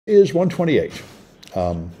is 128,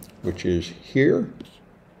 which is here.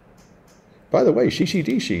 By the way,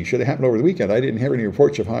 CCDC should have happened over the weekend. I didn't hear any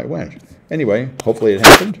reports of how it went. Anyway, hopefully it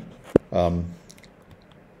happened. All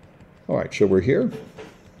right, so we're here.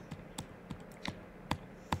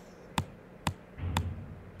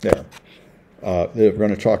 There. We're going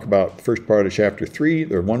to talk about the first part of chapter 3.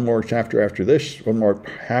 There's one more chapter after this, one more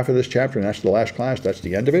half of this chapter, and that's the last class. That's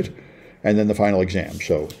the end of it. And then the final exam.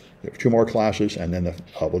 So there are 2 more classes, and then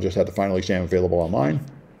we'll just have the final exam available online.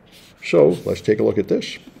 So let's take a look at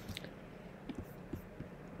this.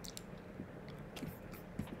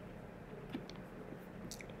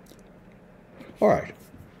 All right.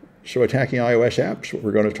 So attacking iOS apps, what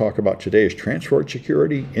we're going to talk about today is transport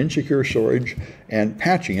security, insecure storage, and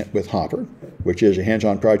patching it with Hopper, which is a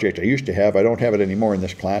hands-on project I used to have. I don't have it anymore in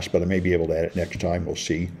this class, but I may be able to add it next time. We'll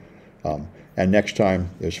see. And next time,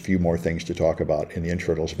 there's a few more things to talk about in the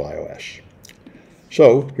internals of iOS.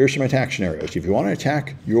 So here's some attack scenarios. If you want to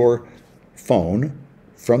attack your phone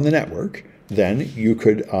from the network, then you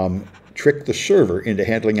could trick the server into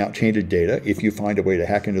handling out tainted data if you find a way to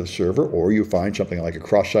hack into the server, or you find something like a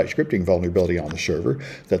cross-site scripting vulnerability on the server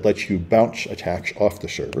that lets you bounce attacks off the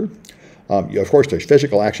server. Of course, there's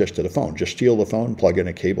physical access to the phone. Just steal the phone, plug in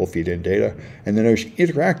a cable, feed in data. And then there's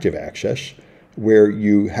interactive access, where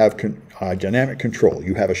you have dynamic control.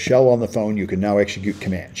 You have a shell on the phone, you can now execute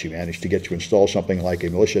commands. You manage to get to install something like a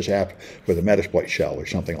malicious app with a Metasploit shell or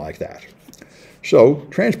something like that. So,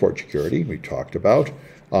 transport security, we talked about.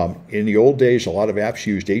 In the old days, a lot of apps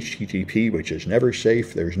used HTTP, which is never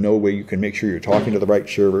safe. There's no way you can make sure you're talking to the right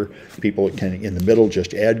server. People can, in the middle,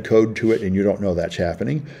 just add code to it, and you don't know that's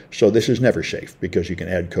happening. So this is never safe, because you can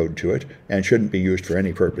add code to it, and shouldn't be used for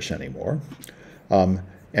any purpose anymore.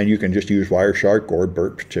 And you can just use Wireshark or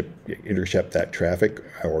Burp to intercept that traffic,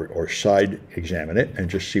 or side examine it and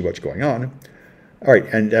just see what's going on. All right,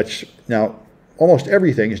 and that's now, almost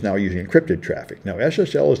everything is now using encrypted traffic. Now,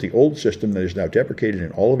 SSL is the old system that is now deprecated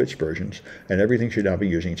in all of its versions, and everything should now be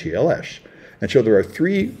using TLS. And so there are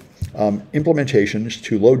 3 implementations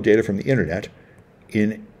to load data from the internet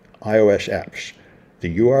in iOS apps: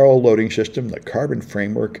 the URL loading system, the Carbon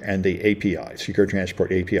framework, and the API, Secure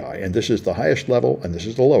Transport API. And this is the highest level, and this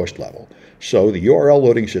is the lowest level. So the URL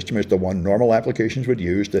loading system is the one normal applications would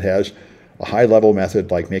use that has a high-level method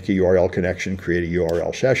like make a URL connection, create a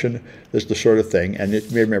URL session. This is the sort of thing. And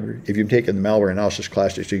remember, if you've taken the malware analysis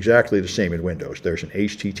class, it's exactly the same in Windows. There's an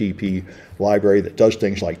HTTP library that does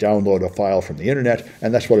things like download a file from the internet,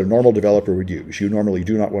 and that's what a normal developer would use. You normally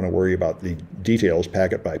do not want to worry about the details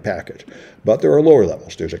packet by packet. But there are lower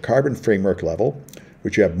levels. There's a Carbon framework level,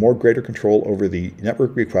 which you have greater control over the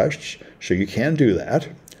network requests, so you can do that.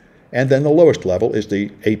 And then the lowest level is the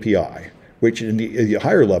API, which in the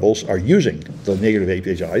higher levels are using the native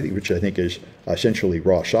API, which I think is essentially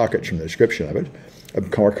raw sockets from the description of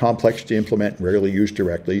it. More complex to implement, rarely used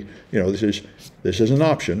directly. You know, this is an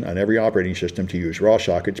option on every operating system to use raw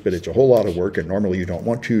sockets, but it's a whole lot of work, and normally you don't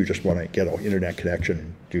want to. You just want to get an internet connection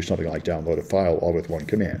and do something like download a file all with one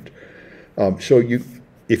command.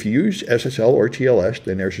 If you use SSL or TLS,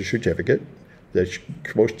 then there's a certificate that's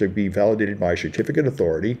supposed to be validated by a certificate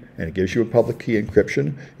authority, and it gives you a public key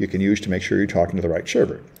encryption you can use to make sure you're talking to the right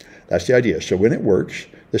server. That's the idea. So when it works,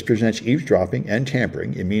 this prevents eavesdropping and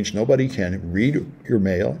tampering. It means nobody can read your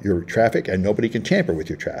mail, your traffic, and nobody can tamper with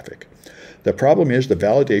your traffic. The problem is the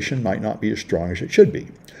validation might not be as strong as it should be.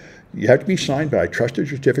 You have to be signed by a trusted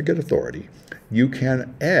certificate authority. You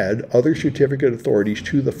can add other certificate authorities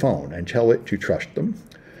to the phone and tell it to trust them.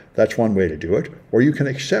 That's one way to do it. Or you can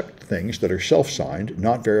accept things that are self-signed,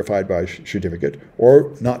 not verified by a certificate,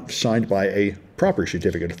 or not signed by a proper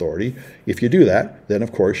certificate authority. If you do that, then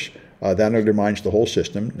of course, that undermines the whole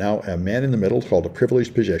system. Now, a man in the middle, called a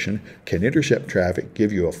privileged position, can intercept traffic,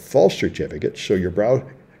 give you a false certificate, so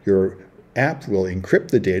your app will encrypt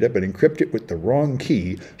the data, but encrypt it with the wrong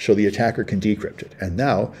key so the attacker can decrypt it. And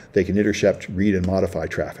now they can intercept, read, and modify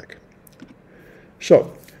traffic.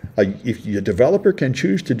 So, if the developer can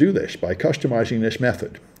choose to do this by customizing this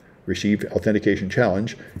method, receive authentication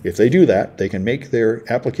challenge, if they do that, they can make their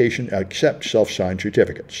application accept self-signed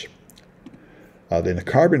certificates. In the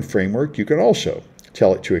Carbon framework, you can also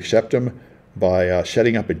tell it to accept them by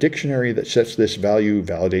setting up a dictionary that sets this value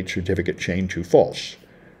validate certificate chain to false.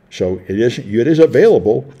 So it is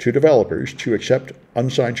available to developers to accept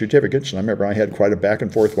unsigned certificates. And I remember I had quite a back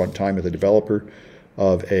and forth one time with a developer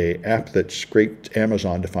of a app that scraped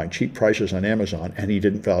Amazon to find cheap prices on Amazon, and he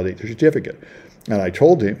didn't validate the certificate. And I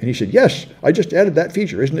told him, and he said, yes, I just added that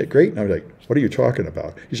feature. Isn't it great? And I was like, what are you talking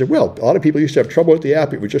about? He said, well, a lot of people used to have trouble with the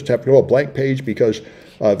app. It would just have to go a blank page because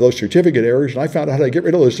of those certificate errors. And I found out how to get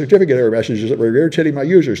rid of those certificate error messages that were irritating my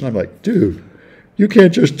users. And I'm like, dude, you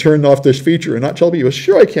can't just turn off this feature and not tell me. He goes,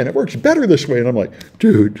 sure I can. It works better this way. And I'm like,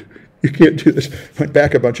 dude, you can't do this. Went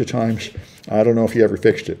back a bunch of times. I don't know if he ever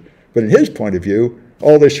fixed it. But in his point of view,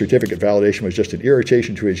 all this certificate validation was just an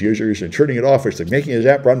irritation to his users, and turning it off was like making his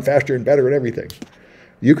app run faster and better and everything.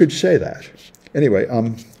 You could say that. Anyway,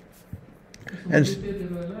 and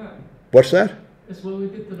what's that? It's what we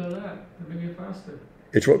did to the lab to make it faster.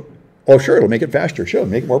 It's what? Oh, sure, it'll make it faster. Sure,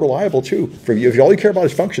 make it more reliable too. For you, if all you care about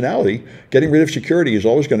is functionality, getting rid of security is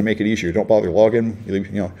always going to make it easier. Don't bother logging. You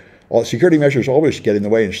know, all security measures always get in the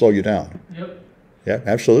way and slow you down. Yep. Yeah,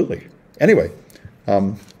 absolutely. Anyway.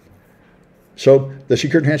 So the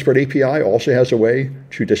Secure Transport API also has a way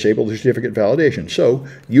to disable the certificate validation. So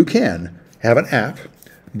you can have an app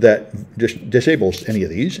that just disables any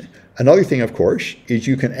of these. Another thing, of course, is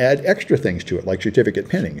you can add extra things to it, like certificate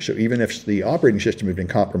pinning. So even if the operating system has been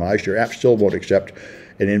compromised, your app still won't accept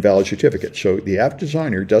an invalid certificate. So the app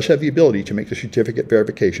designer does have the ability to make the certificate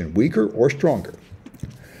verification weaker or stronger.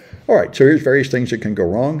 All right, so here's various things that can go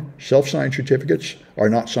wrong. Self-signed certificates are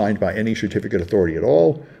not signed by any certificate authority at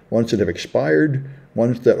all. Ones that have expired,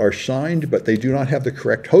 ones that are signed, but they do not have the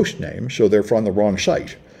correct host name, so they're from the wrong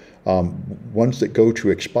site. Ones that go to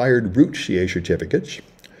expired root CA certificates,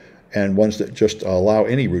 and ones that just allow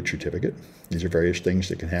any root certificate. These are various things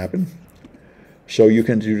that can happen. So you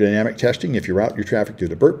can do dynamic testing. If you route your traffic through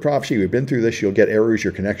the BERT proxy, we've been through this, you'll get errors.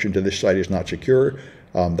 Your connection to this site is not secure.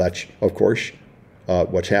 That's, of course,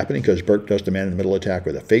 what's happening, because BERT does the man-in-the-middle attack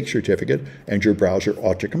with a fake certificate, and your browser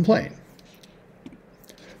ought to complain.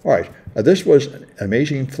 All right, this was an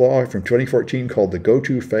amazing flaw from 2014 called the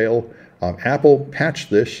go-to-fail. Apple patched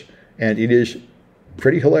this, and it is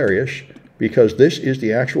pretty hilarious because this is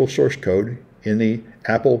the actual source code in the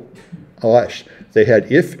Apple OS. They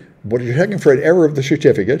had what you're checking for an error of the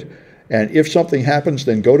certificate, and if something happens,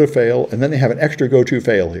 then go to fail, and then they have an extra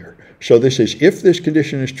go-to-fail here. So this is if this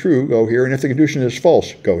condition is true, go here, and if the condition is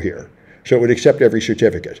false, go here. So it would accept every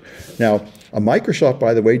certificate. Now, Microsoft,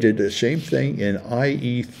 by the way, did the same thing in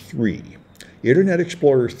IE3. Internet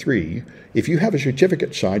Explorer 3, if you have a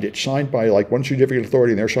certificate signed, it's signed by like one certificate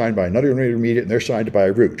authority, and they're signed by another intermediate, and they're signed by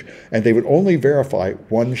a root. And they would only verify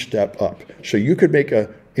one step up. So you could make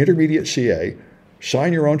an intermediate CA,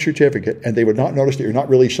 sign your own certificate, and they would not notice that you're not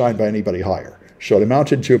really signed by anybody higher. So it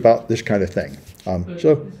amounted to about this kind of thing.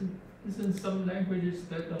 Isn't some languages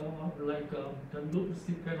that the loops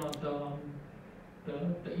depend on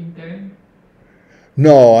the intent?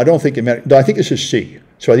 No, I don't think it meant. No, I think this is C.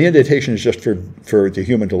 So the indentation is just for the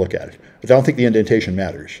human to look at it. But I don't think the indentation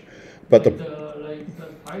matters. But like the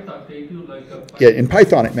Python, they do yeah, in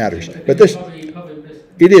Python it matters. But this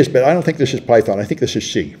it is, but I don't think this is Python. I think this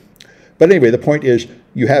is C. But anyway, the point is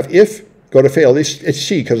you have if go to fail. It's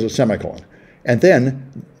C because of the semicolon, and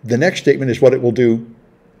then the next statement is what it will do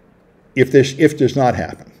if this if does not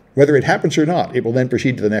happen. Whether it happens or not, it will then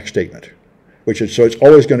proceed to the next statement, which is, so it's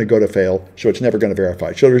always going to go to fail, so it's never going to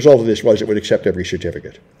verify. So the result of this was it would accept every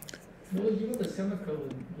certificate. No, even the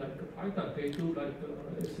semicolon, like the Python, they do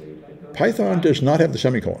Python does not have the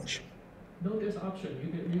semicolons. No, there's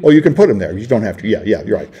option. You can put them there. You don't have to. Yeah,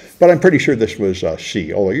 you're right. But I'm pretty sure this was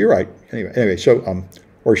C, although you're right. Anyway, so,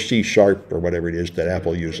 or C# or whatever it is that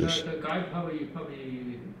Apple uses. The guy probably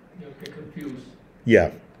get confused.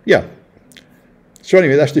 Yeah. So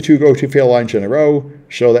anyway, that's the two go-to-fail lines in a row.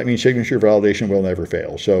 So that means signature validation will never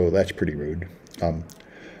fail. So that's pretty rude. All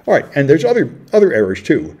right, and there's other errors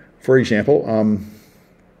too. For example,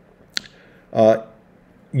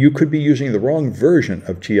 you could be using the wrong version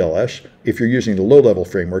of TLS if you're using the low-level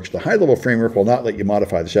frameworks. The high-level framework will not let you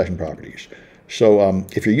modify the session properties. So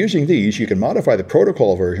if you're using these, you can modify the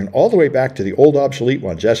protocol version all the way back to the old obsolete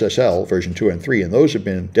ones, SSL version 2 and 3, and those have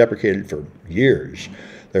been deprecated for years.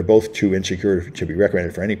 They're both too insecure to be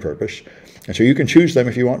recommended for any purpose. And so you can choose them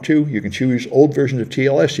if you want to. You can choose old versions of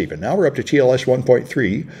TLS even. Now we're up to TLS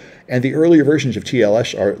 1.3, and the earlier versions of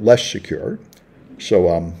TLS are less secure.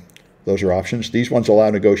 So those are options. These ones allow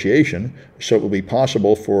negotiation, so it will be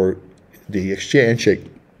possible for the exchange to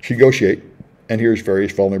negotiate. And here's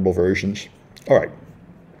various vulnerable versions. All right.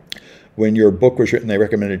 When your book was written, they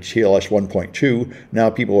recommended TLS 1.2. Now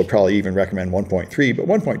people would probably even recommend 1.3, but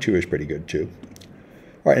 1.2 is pretty good too.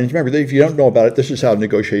 All right, and remember, if you don't know about it, this is how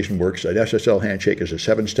negotiation works. An SSL handshake is a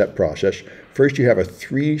 7-step process. First, you have a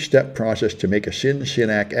 3-step process to make a SYN,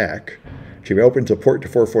 SYN, ACK, ACK. So you open the port to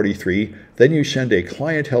 443, then you send a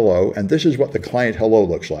client hello, and this is what the client hello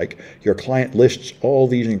looks like. Your client lists all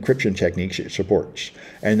these encryption techniques it supports,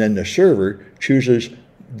 and then the server chooses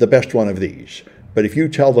the best one of these. But if you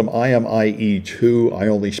tell them I am IE2, I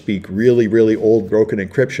only speak really, really old broken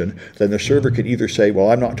encryption, then the server could either say, well,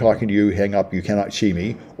 I'm not talking to you, hang up, you cannot see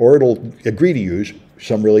me, or it'll agree to use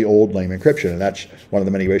some really old lame encryption. And that's one of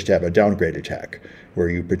the many ways to have a downgrade attack, where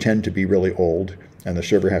you pretend to be really old and the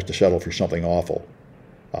server has to settle for something awful.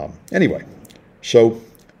 Anyway, so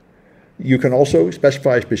you can also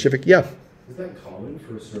specify specific, Is that common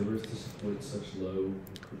for servers to support such low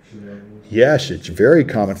encryption levels? Yes, it's very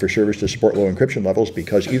common for servers to support low encryption levels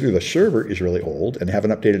because either the server is really old and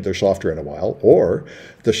haven't updated their software in a while, or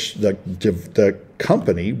the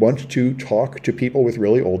company wants to talk to people with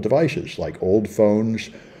really old devices, like old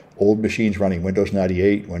phones, old machines running Windows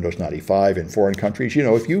 98, Windows 95 in foreign countries. You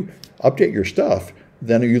know, if you update your stuff,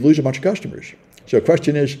 then you lose a bunch of customers. So the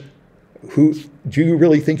question is, do you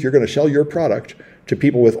really think you're going to sell your product to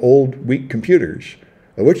people with old, weak computers,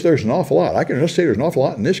 of which there's an awful lot? I can just say there's an awful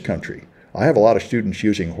lot in this country. I have a lot of students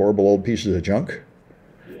using horrible old pieces of junk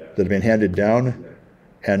that have been handed down.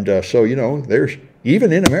 And so, you know, there's,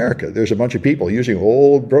 even in America, there's a bunch of people using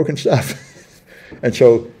old, broken stuff. And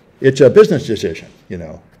so it's a business decision, you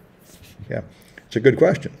know. Yeah, it's a good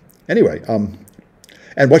question. Anyway,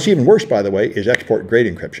 and what's even worse, by the way, is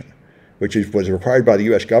export-grade encryption, which was required by the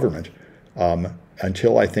U.S. government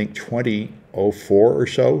until, I think, 2004 or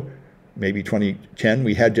so, maybe 2010.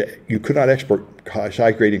 You could not export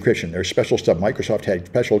high-grade encryption. There's special stuff. Microsoft had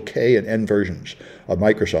special K and N versions of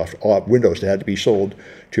Microsoft Windows that had to be sold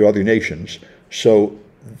to other nations. So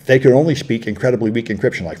they could only speak incredibly weak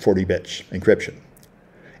encryption, like 40 bits encryption.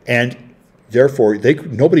 And therefore,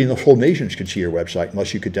 nobody in the whole nations could see your website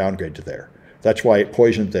unless you could downgrade to there. That's why it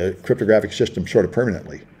poisoned the cryptographic system sort of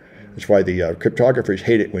permanently. That's why the cryptographers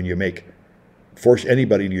hate it when you force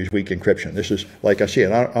anybody to use weak encryption. This is, like I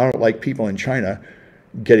said, I don't like people in China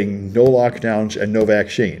getting no lockdowns and no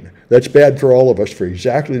vaccine. That's bad for all of us for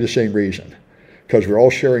exactly the same reason, because we're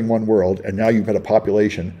all sharing one world, and now you've got a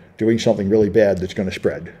population doing something really bad that's going to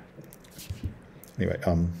spread. Anyway,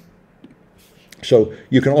 so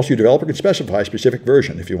you can also, developer can specify a specific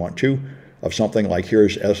version if you want to, of something like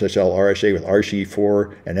here's SSL RSA with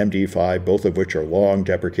RC4 and MD5, both of which are long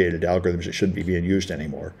deprecated algorithms that shouldn't be being used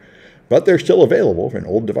anymore. But they're still available in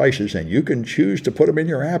old devices, and you can choose to put them in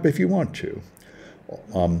your app if you want to.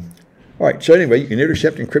 All right, so anyway, you can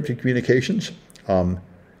intercept encrypted communications.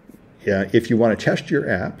 If you want to test your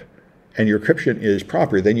app and your encryption is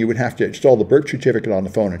proper, then you would have to install the burp certificate on the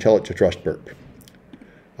phone and tell it to trust burp.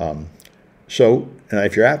 So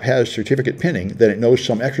if your app has certificate pinning, then it knows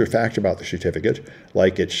some extra facts about the certificate,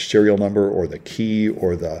 like its serial number or the key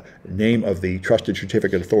or the name of the trusted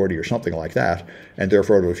certificate authority or something like that, and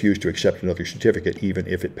therefore it will refuse to accept another certificate even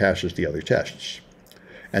if it passes the other tests.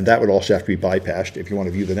 And that would also have to be bypassed if you want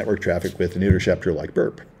to view the network traffic with an interceptor like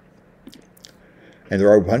burp. And there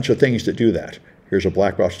are a bunch of things that do that. Here's a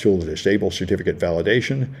black box tool to disable certificate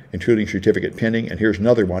validation, including certificate pinning, and here's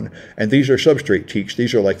another one. And these are substrate cheats.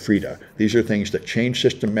 These are like Frida. These are things that change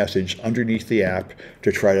system message underneath the app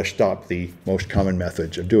to try to stop the most common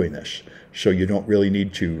methods of doing this. So you don't really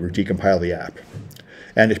need to decompile the app.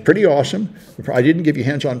 And it's pretty awesome. I didn't give you a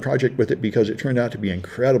hands-on project with it because it turned out to be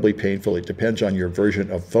incredibly painful. It depends on your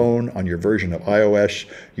version of phone, on your version of iOS.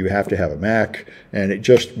 You have to have a Mac. And it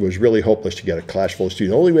just was really hopeless to get a class full of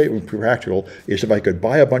students. The only way it would be practical is if I could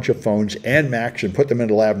buy a bunch of phones and Macs and put them in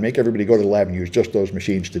the lab, make everybody go to the lab and use just those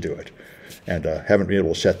machines to do it. And haven't been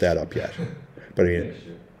able to set that up yet. But I mean,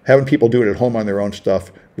 having people do it at home on their own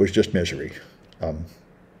stuff was just misery.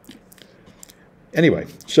 Anyway,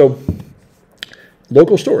 so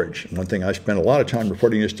local storage. One thing I spent a lot of time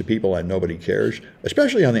reporting this to people and nobody cares,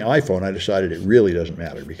 especially on the iPhone. I decided it really doesn't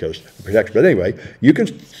matter because of protection. But anyway, you can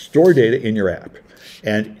store data in your app.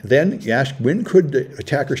 And then you ask, when could the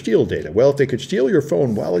attacker steal data? Well, if they could steal your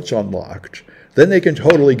phone while it's unlocked, then they can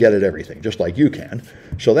totally get at everything, just like you can.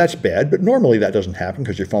 So that's bad, but normally that doesn't happen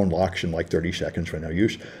because your phone locks in like 30 seconds for no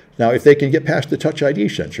use. Now, if they can get past the Touch ID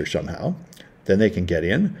sensor somehow, then they can get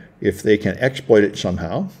in. If they can exploit it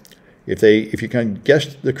somehow, if you can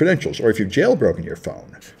guess the credentials, or if you've jailbroken your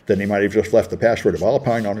phone, then they might have just left the password of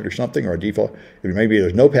Alpine on it or something, or a default. Maybe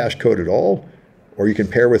there's no passcode at all, or you can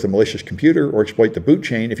pair with a malicious computer or exploit the boot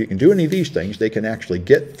chain. If you can do any of these things, they can actually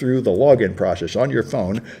get through the login process on your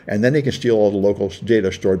phone, and then they can steal all the local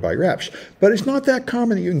data stored by your apps. But it's not that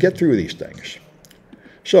common that you can get through these things.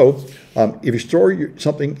 So if you store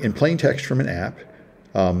something in plain text from an app,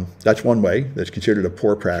 that's one way that's considered a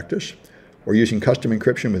poor practice. or using custom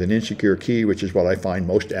encryption with an insecure key, which is what I find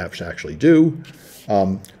most apps actually do.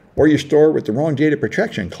 Or you store with the wrong data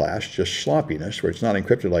protection class, just sloppiness, where it's not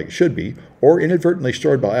encrypted like it should be, or inadvertently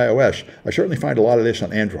stored by iOS. I certainly find a lot of this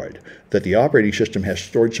on Android, that the operating system has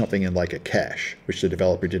stored something in like a cache, which the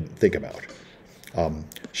developer didn't think about.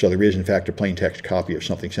 So there is, in fact, a plain text copy of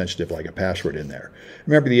something sensitive like a password in there.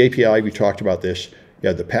 Remember the API, we talked about this. You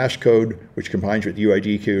have the passcode, which combines with the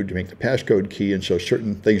UID code to make the passcode key, and so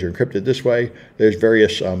certain things are encrypted this way. There's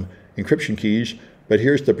various encryption keys, but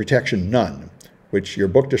here's the protection none, which your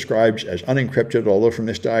book describes as unencrypted, although from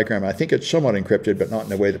this diagram I think it's somewhat encrypted, but not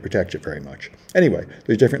in a way that protects it very much. Anyway,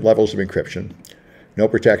 there's different levels of encryption. No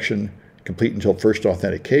protection, complete until first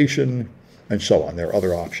authentication, and so on. There are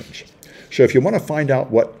other options. So if you want to find out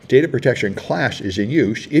what data protection class is in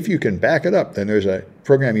use, if you can back it up, then there's a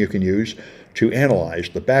program you can use to analyze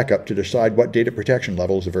the backup to decide what data protection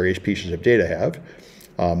levels the various pieces of data have.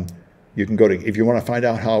 You can go to, if you want to find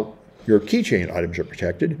out how your keychain items are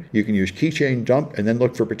protected, you can use keychain dump and then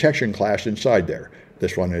look for protection class inside there.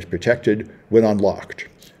 This one is protected when unlocked.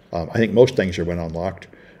 I think most things are when unlocked.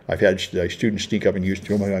 I've had students sneak up and use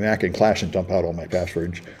my Mac in class and dump out all my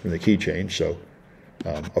passwords from the keychain. So,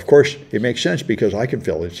 of course, it makes sense because I can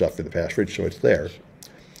fill in stuff for the passwords, so it's there.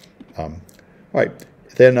 All right,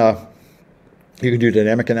 then you can do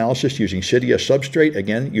dynamic analysis using Cydia substrate.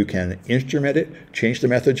 Again, you can instrument it, change the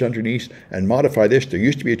methods underneath, and modify this. There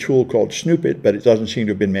used to be a tool called Snoop It, but it doesn't seem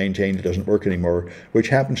to have been maintained. It doesn't work anymore, which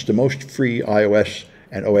happens to most free iOS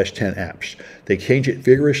and OS X apps. They change it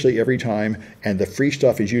vigorously every time, and the free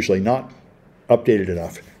stuff is usually not updated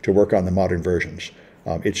enough to work on the modern versions.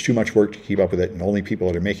 It's too much work to keep up with it, and only people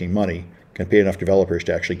that are making money can pay enough developers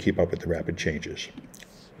to actually keep up with the rapid changes.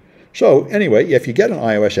 So anyway, if you get an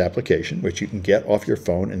iOS application, which you can get off your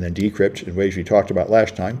phone and then decrypt in ways we talked about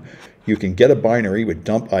last time, you can get a binary with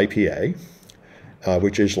dump IPA,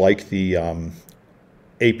 which is like the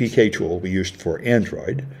APK tool we used for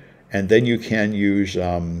Android. And then you can use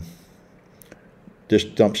this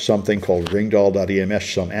dump something called ringdoll.ems.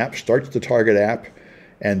 Some app starts the target app,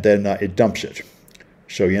 and then it dumps it.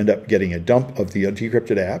 So you end up getting a dump of the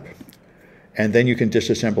decrypted app, and then you can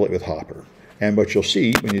disassemble it with Hopper. And what you'll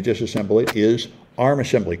see when you disassemble it is ARM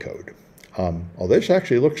assembly code. Oh, this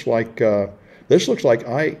actually looks like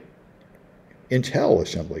Intel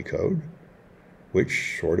assembly code,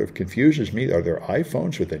 which sort of confuses me. Are there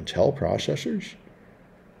iPhones with Intel processors?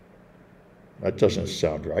 That doesn't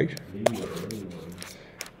sound right.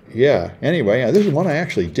 Yeah, anyway, this is one I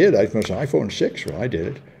actually did. It was an iPhone 6 when I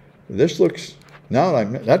did it. This looks,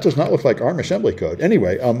 that does not look like ARM assembly code.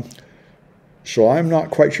 Anyway, so I'm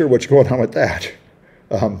not quite sure what's going on with that.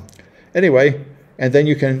 Anyway, and then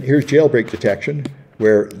you can, here's jailbreak detection,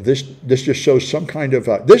 where this just shows some kind of,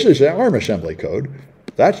 this is ARM assembly code.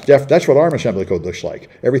 That's what ARM assembly code looks like.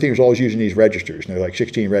 Everything is always using these registers, and they're like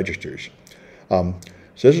 16 registers.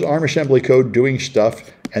 So this is ARM assembly code doing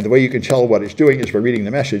stuff, and the way you can tell what it's doing is by reading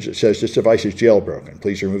the message that says this device is jailbroken.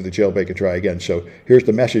 Please remove the jailbreak and try again. So here's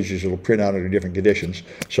the messages it'll print out under different conditions.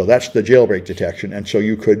 So that's the jailbreak detection, and so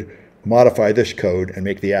you could modify this code and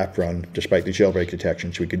make the app run despite the jailbreak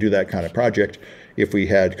detection. So we could do that kind of project if we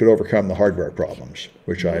could overcome the hardware problems,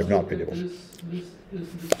 which I have not been able to. This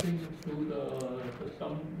thing to the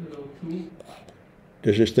dump tool?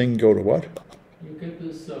 Does this thing go to what? You get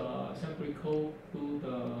this assembly code to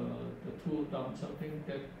the tool dump something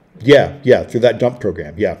that... Yeah, through that dump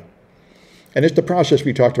program, yeah. And it's the process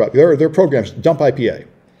we talked about. There are programs, dump IPA.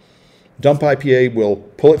 Dump IPA will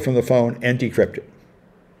pull it from the phone and decrypt it.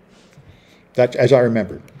 That's as I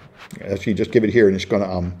remember. Actually, just give it here, and it's going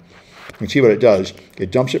to, you can see what it does.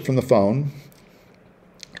 It dumps it from the phone,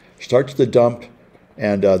 starts the dump,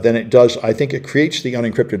 and then it does, I think it creates the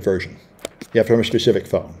unencrypted version. You have from a specific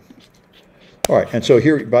phone. All right, and so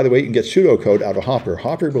here, by the way, you can get pseudocode out of Hopper.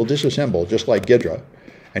 Hopper will disassemble, just like Ghidra,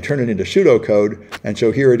 and turn it into pseudocode. And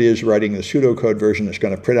so here it is writing the pseudocode version that's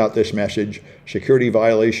going to print out this message, security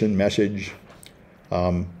violation message.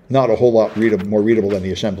 Not a whole lot more readable than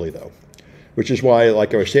the assembly, though. Which is why,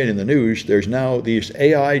 like I was saying in the news, there's now these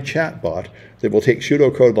AI chatbot that will take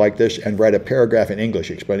pseudocode like this and write a paragraph in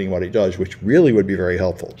English explaining what it does, which really would be very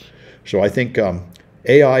helpful. So I think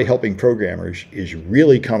AI helping programmers is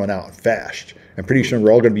really coming out fast. And pretty soon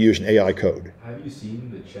we're all going to be using AI code. Have you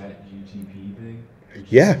seen the ChatGPT thing?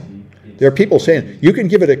 Yeah. There are people saying, you can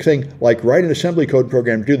give it a thing like write an assembly code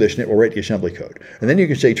program to do this, and it will write the assembly code. And then you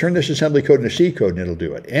can say, turn this assembly code into C code, and it'll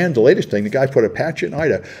do it. And the latest thing, the guy put a patch in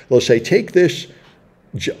IDA. They'll say, take this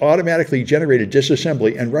automatically generate a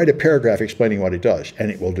disassembly and write a paragraph explaining what it does,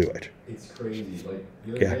 and it will do it. It's crazy. Like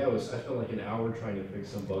the other Yeah. day, I spent like an hour trying to fix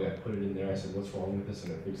some bug. I put it in there. I said, "What's wrong with this?"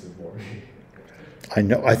 And it fixed it for me. I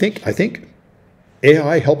know. I think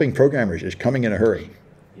AI helping programmers is coming in a hurry.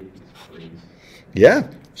 It is crazy. Yeah.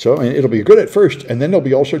 So I mean, it'll be good at first, and then there'll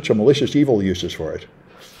be all sorts of malicious, evil uses for it.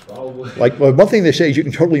 Probably. Like, well, one thing they say is you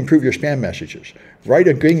can totally improve your spam messages. Write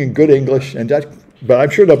a thing in good English, and that. But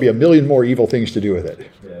I'm sure there'll be a million more evil things to do with it.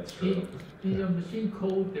 Yeah, that's true. In the machine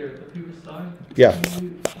code there, the previous slide. Yeah.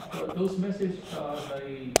 Those messages,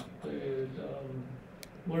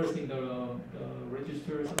 what is in the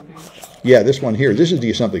register or something? Yeah, this one here. This is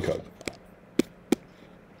the assembly code.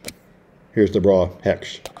 Here's the raw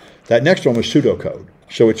hex. That next one was pseudocode,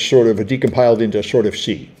 so it's sort of decompiled into sort of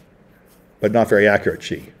C, but not very accurate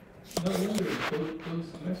C. No wonder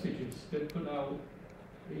those messages that put out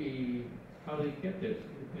how they get it.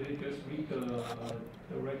 Did it just read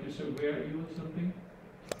the register where you or something?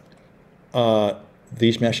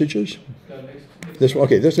 These messages. The next This one,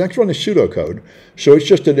 okay. This next one is pseudocode, so it's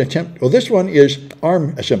just an attempt. Well, this one is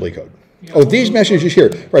ARM assembly code. Yeah, Oh, these messages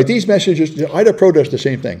here, right? These messages. IDA Pro does the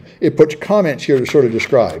same thing. It puts comments here to sort of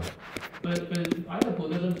describe. But Idaho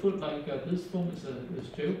doesn't put like this phone is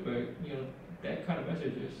jailbreak, that kind of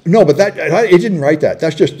messages. No, but it didn't write that.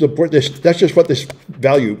 That's just That's just what this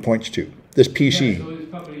value points to. This PC. Yeah, so it's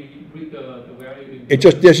probably read the value.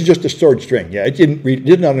 This is just a stored string. Yeah, it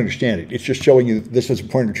did not understand it. It's just showing you this is a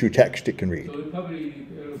pointer to text it can read. So it probably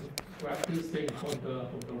grab this thing from the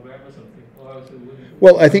web or something. Or else it wouldn't.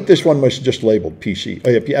 Well, I think this one was just labeled PC. Oh,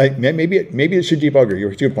 yeah, maybe it's a debugger.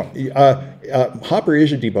 You're a good point. Hopper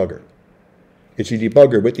is a debugger. It's a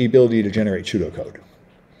debugger with the ability to generate pseudocode.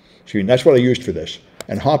 So that's what I used for this.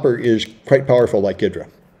 And Hopper is quite powerful like Ghidra.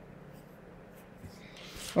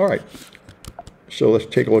 All right. So let's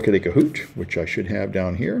take a look at a Kahoot, which I should have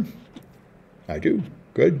down here. I do.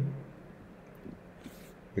 Good.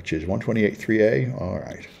 Which is 128.3a. All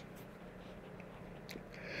right.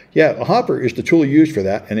 Yeah, a Hopper is the tool used for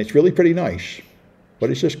that, and it's really pretty nice.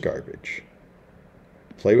 What is this garbage?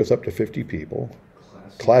 Play with up to 50 people.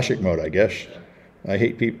 Classic mode, I guess. I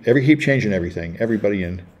hate people. Keep changing everything. Everybody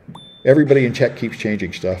in tech keeps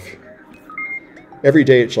changing stuff. Every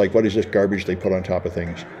day it's like, what is this garbage they put on top of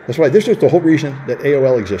things? That's why this is the whole reason that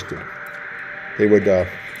AOL existed. They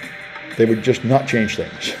would just not change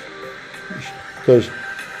things. Because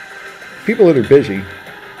people that are busy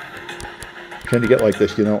tend to get like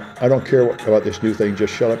this, I don't care about this new thing,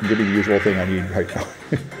 just shut up and give me the usual thing I need right now.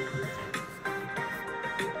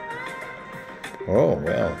 Oh,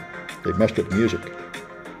 well, they've messed up the music.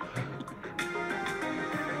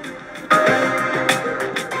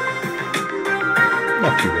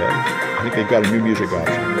 Not too bad. I think they've got a new music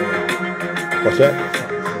option. What's that?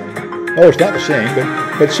 Oh, it's not the same,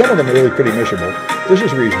 but some of them are really pretty miserable. This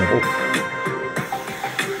is reasonable.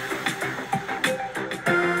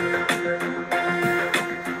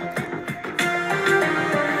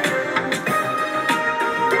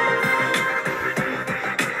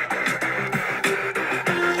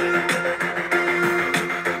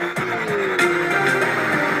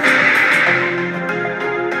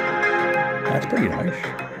 That's pretty nice.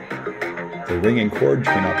 The ringing chords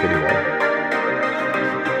came out pretty well.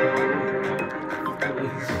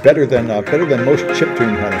 Better than most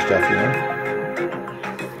chiptune kind of stuff,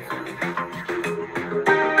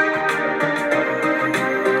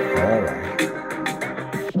 All right.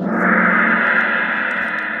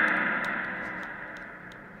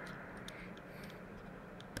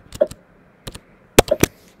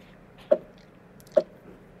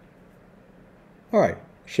 All right.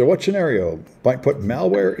 So what scenario might put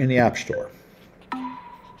malware in the App Store?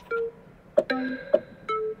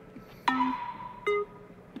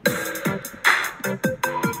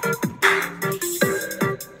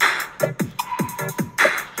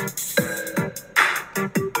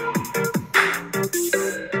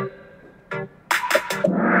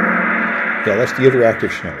 Yeah, that's the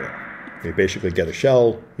interactive scenario. You basically get a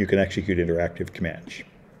shell, you can execute interactive commands.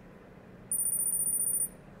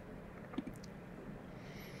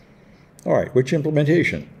 All right, which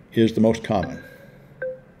implementation is the most common?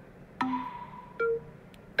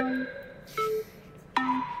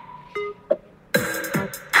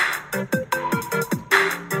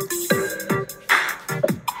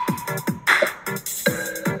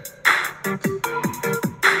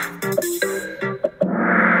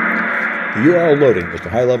 The URL loading is the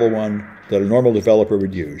high-level one that a normal developer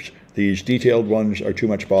would use. These detailed ones are too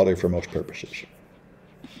much bother for most purposes.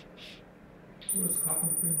 What's Carbon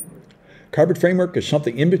Framework? Carbon Framework is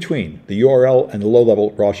something in between the URL and the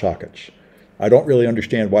low-level raw sockets. I don't really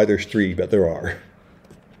understand why there's three, but there are.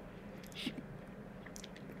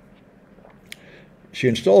 So you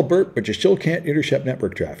install Burp, but you still can't intercept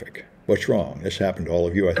network traffic. What's wrong? This happened to all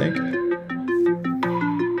of you, I think.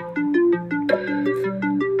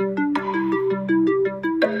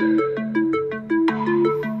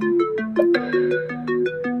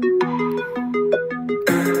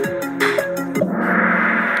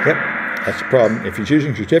 Yep, that's the problem. If it's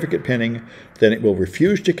using certificate pinning, then it will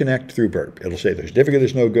refuse to connect through Burp. It'll say the certificate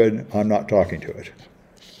is no good, I'm not talking to it.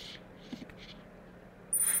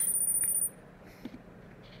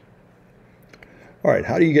 All right,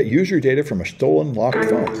 how do you get user data from a stolen, locked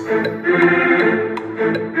phone?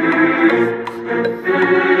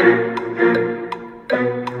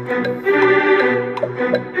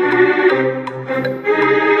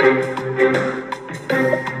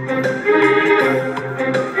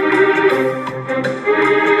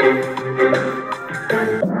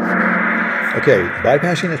 Okay,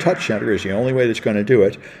 bypassing the touch center is the only way that's going to do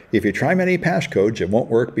it. If you try many passcodes, it won't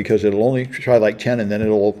work because it'll only try like 10 and then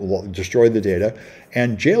it'll destroy the data.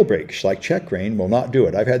 And jailbreaks like CheckRain will not do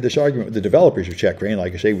it. I've had this argument with the developers of CheckRain.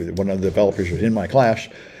 Like I say, one of the developers was in my class,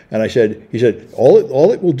 and he said,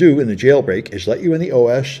 all it will do in the jailbreak is let you in the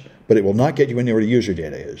OS, but it will not get you in where the user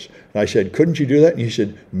data is. And I said, couldn't you do that? And he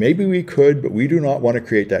said, maybe we could, but we do not want to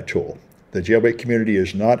create that tool. The jailbreak community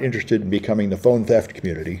is not interested in becoming the phone theft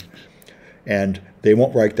community, and they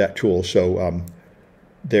won't write that tool. So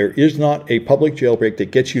there is not a public jailbreak that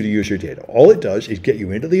gets you to user data. All it does is get you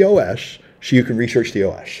into the OS so you can research the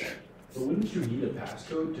OS. But wouldn't you need a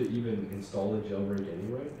passcode to even install the jailbreak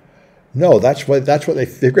anyway? No, that's what they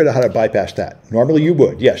figured out how to bypass that. Normally you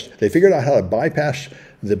would, yes. They figured out how to bypass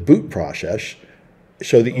the boot process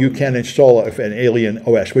so that you can install an alien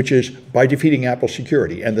OS, which is by defeating Apple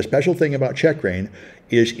security. And the special thing about CheckRain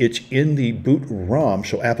is it's in the boot ROM,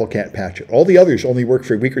 so Apple can't patch it. All the others only work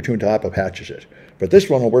for a week or two until Apple patches it. But this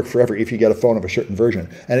one will work forever if you get a phone of a certain version.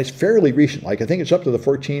 And it's fairly recent. Like, I think it's up to the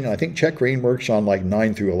 14, and I think CheckRain works on like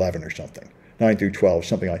 9 through 11 or something. 9 through 12,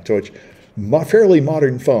 something like that. So it's fairly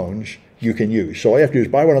modern phones you can use. So all you have to do is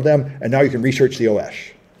buy one of them, and now you can research the OS,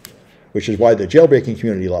 which is why the jailbreaking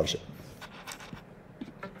community loves it.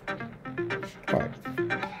 All right.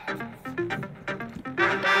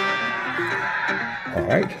 All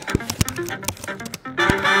right.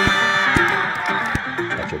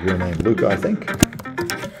 That's a real name, Luca, I think.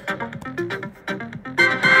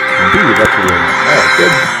 Indeed, that's a real name. All right,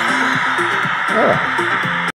 good. All right.